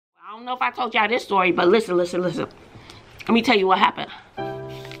don't know if I told y'all this story, but listen. Let me tell you what happened.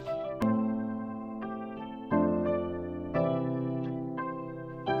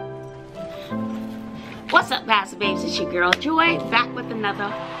 What's up, Bazzle babes? It's your girl Joy, back with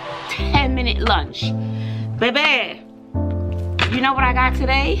another 10-minute lunch. Baby, you know what I got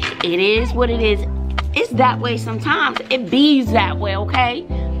today? It is what it is. It's that way sometimes. It bees that way, okay?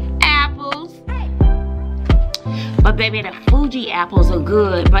 Apples. But baby, the Fuji apples are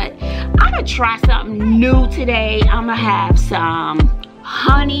good. But I'm gonna try something new today. I'm gonna have some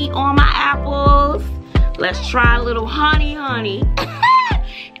honey on my apples. Let's try a little honey.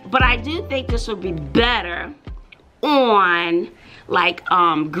 But I do think this would be better on like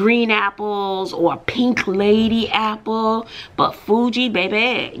green apples or pink lady apple. But Fuji,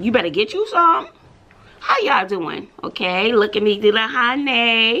 baby, you better get you some. How y'all doing? Okay, look at me do the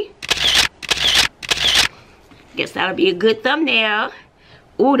honey. Guess that'll be a good thumbnail.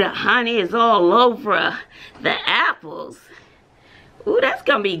 Ooh, the honey is all over the apples. Ooh, that's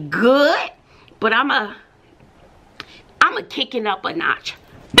gonna be good. But I'm kicking up a notch.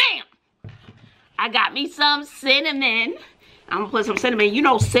 Bam! I got me some cinnamon. I'm gonna put some cinnamon. You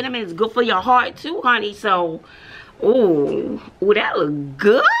know cinnamon is good for your heart too, honey. So, ooh, that look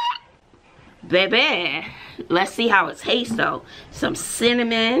good. Baby, let's see how it tastes though. Some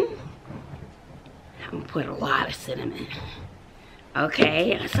cinnamon. I'm gonna put a lot of cinnamon.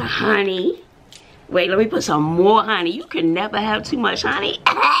 Okay, that's a honey. Wait, let me put some more honey. You can never have too much honey.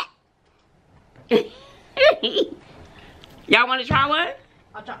 Y'all want to try one?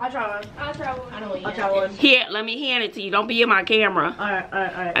 I'll try one. I'll try one. Here, let me hand it to you. Don't be in my camera.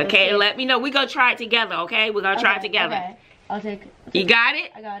 Alright. Okay, let me know. We're going to try it together, okay? We're going to try it together. Okay. I'll take it. You got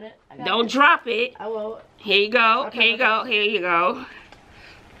it? I got it. Don't drop it. I won't. Here you go. Here you go.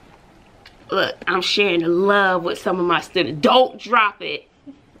 Look, I'm sharing the love with some of my students. Don't drop it.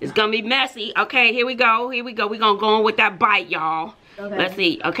 It's going to be messy. Okay, here we go. We're going to go on with that bite, y'all. Okay. Let's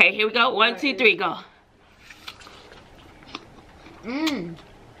see. Okay, here we go. 1, 2, 3, go. Mmm.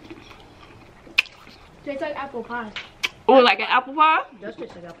 Tastes like apple pie. Oh, like an apple pie? It does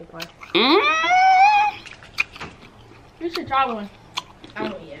taste like apple pie. Mmm. You should try one. I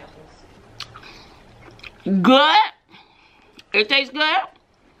don't eat apples. Good. It tastes good.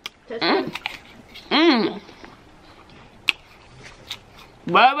 Tastes good. Mmm.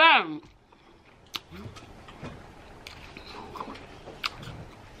 Baby.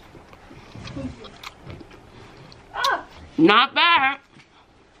 Not bad.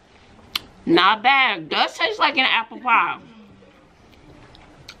 Not bad. Does taste like an apple pie.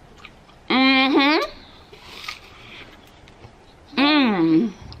 Mm-hmm.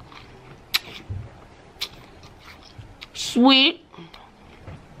 Mmm. Sweet.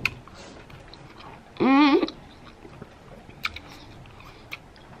 Mmm.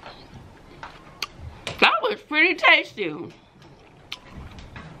 That was pretty tasty.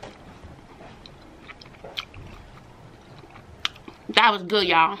 That was good,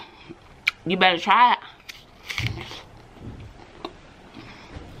 y'all. You better try it.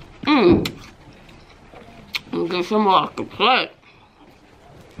 Mmm. I'll get some more off the plate.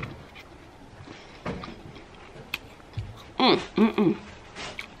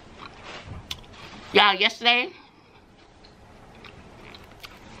 Y'all, yesterday,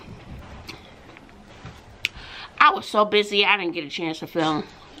 I was so busy I didn't get a chance to film.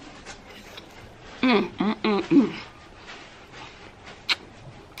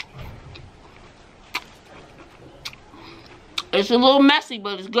 It's a little messy,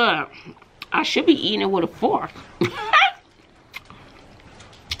 but it's good. I should be eating it with a fork.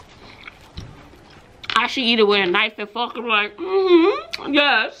 I should eat it with a knife and fork. I'm like,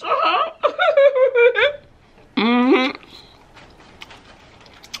 yes,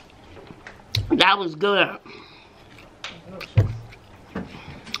 That was good.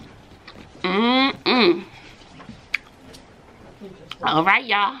 All right,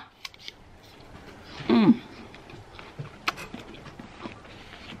 y'all.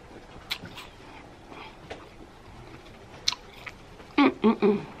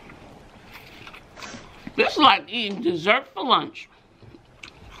 This is like eating dessert for lunch.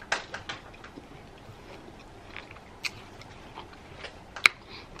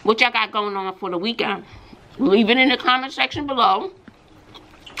 What y'all got going on for the weekend? Leave it in the comment section below.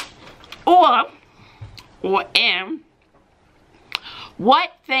 Or what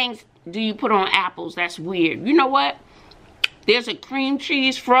things do you put on apples that's weird? You know what? There's a cream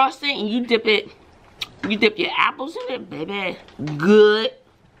cheese frosting and you dip your apples in it, baby. Good.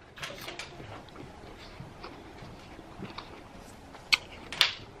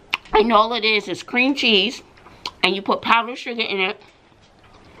 And all it is cream cheese and you put powdered sugar in it.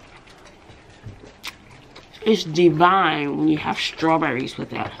 It's divine when you have strawberries with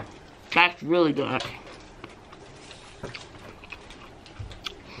that. That's really good.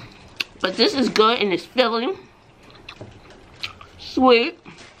 But this is good and it's filling. Sweet.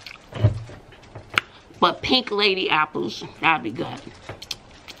 But pink lady apples, that'd be good.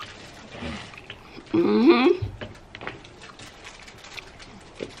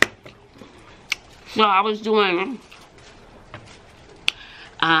 So I was doing,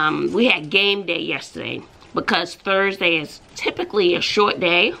 we had game day yesterday because Thursday is typically a short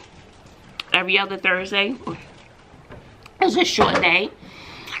day. Every other Thursday is a short day.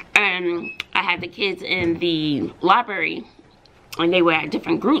 And I had the kids in the library and they were at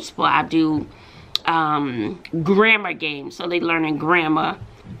different groups, but I do grammar games. So they learning grammar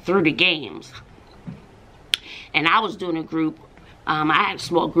through the games. And I was doing a group, I had a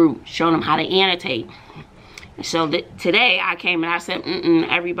small group showing them how to annotate. So today I came and I said,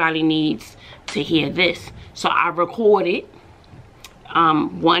 everybody needs to hear this. So I recorded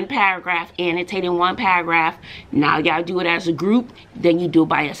one paragraph, annotating one paragraph. Now y'all do it as a group, then you do it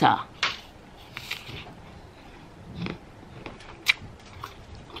by yourself.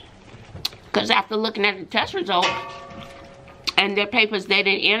 Because after looking at the test results and their papers they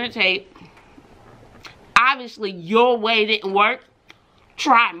didn't annotate, obviously your way didn't work.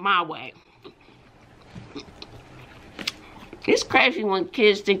 Try my way. It's crazy when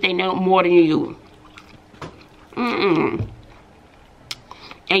kids think they know more than you.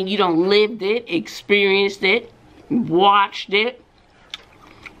 And you don't lived it, experienced it, watched it,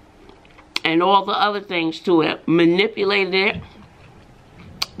 and all the other things to it, manipulated it,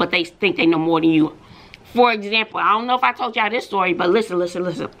 but they think they know more than you. For example, I don't know if I told y'all this story, but listen.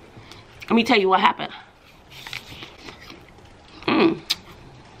 Let me tell you what happened.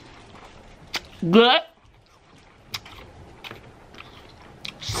 Good.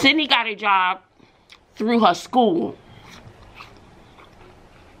 Sydney got a job through her school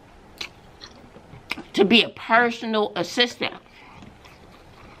to be a personal assistant.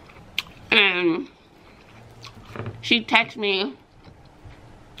 And she texted me.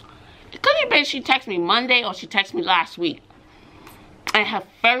 It could have been she texted me Monday or she texted me last week. And her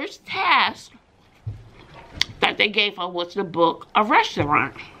first task that they gave her was to book a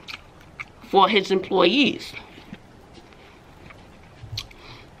restaurant for his employees.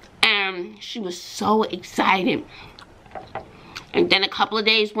 And she was so excited. And then a couple of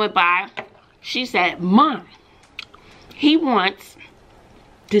days went by. She said, Mom, he wants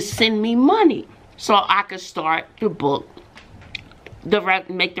to send me money so I could start to book,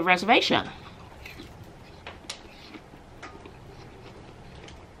 make the reservation.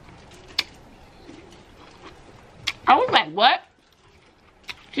 I was like, what?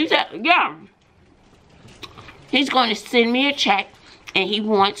 She said, yeah. He's going to send me a check and he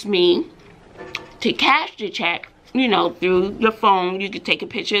wants me to cash the check, you know, through your phone. You can take a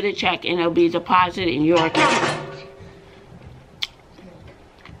picture of the check and it'll be deposited in your account.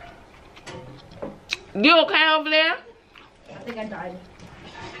 You okay over there? I think I died.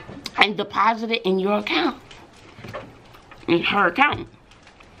 And deposit it in your account. In her account.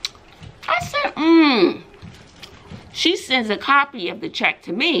 I said, She sends a copy of the check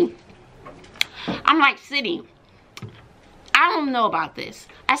to me. I'm like, Sydney, I don't know about this.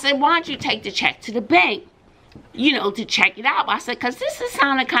 I said, why don't you take the check to the bank, you know, to check it out? I said, because this is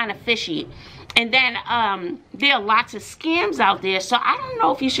sounding kind of fishy. And then there are lots of scams out there, so I don't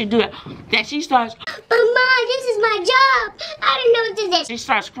know if you should do it. Then she starts, but Mom, this is my job. I don't know what this is. She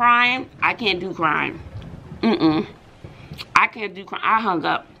starts crying. I can't do crying. I can't do crying. I hung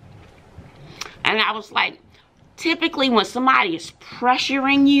up. And I was like, typically when somebody is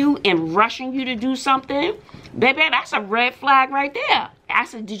pressuring you and rushing you to do something, baby, that's a red flag right there. I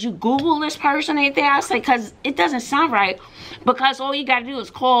said, did you Google this person right there? I said, because it doesn't sound right. Because all you got to do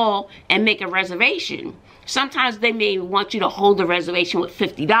is call and make a reservation. Sometimes they may want you to hold the reservation with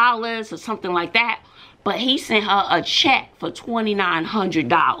 $50 or something like that. But he sent her a check for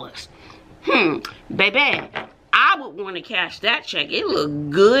 $2,900. Baby, I would want to cash that check. It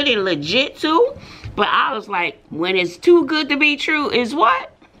looked good and legit too. But I was like, when it's too good to be true, is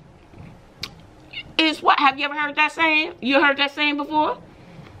what? Is what? Have you ever heard that saying? You heard that saying before?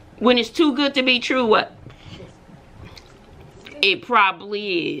 When it's too good to be true, what? It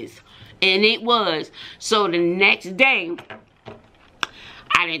probably is. And it was. So the next day,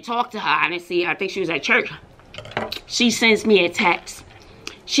 I didn't talk to her. I didn't see her. I think she was at church. She sends me a text.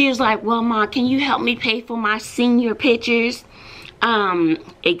 She was like, well, Mom, can you help me pay for my senior pictures?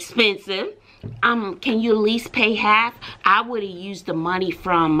 Expensive. Can you at least pay half? I would have used the money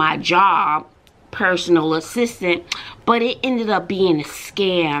from my job personal assistant, but it ended up being a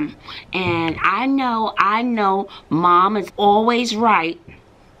scam. And I know mom is always right.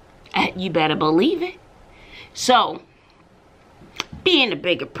 You better believe it. So, being a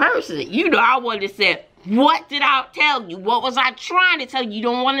bigger person, you know, I would have said, what did I tell you? What was I trying to tell you? You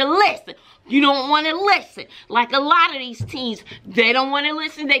don't want to listen. You don't want to listen. Like a lot of these teens, they don't want to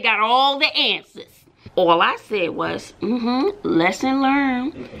listen. They got all the answers. All I said was, lesson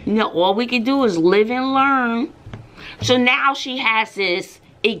learned. You know, all we can do is live and learn. So now she has this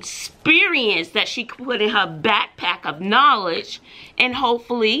experience that she can put in her backpack of knowledge, and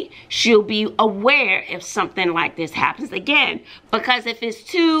hopefully she'll be aware if something like this happens again. Because if it's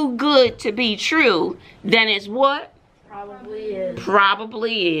too good to be true, then it's what? Probably is.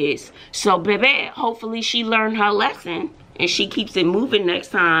 Probably is. So baby, hopefully she learned her lesson and she keeps it moving next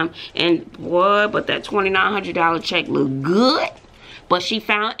time. And boy, but that $2,900 check looked good. But she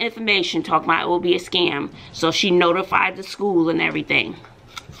found information talking about it will be a scam. So she notified the school and everything.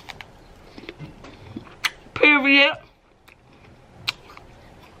 Period.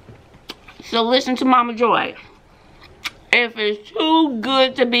 So listen to Mama Joy. If it's too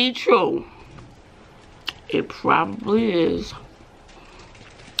good to be true, it probably is.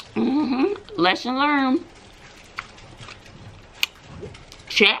 Lesson learned.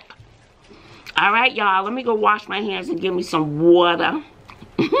 Check. All right, y'all. Let me go wash my hands and give me some water.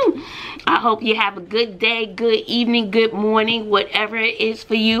 I hope you have a good day, good evening, good morning, whatever it is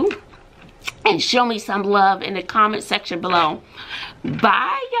for you. And show me some love in the comment section below.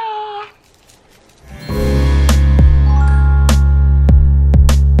 Bye, y'all.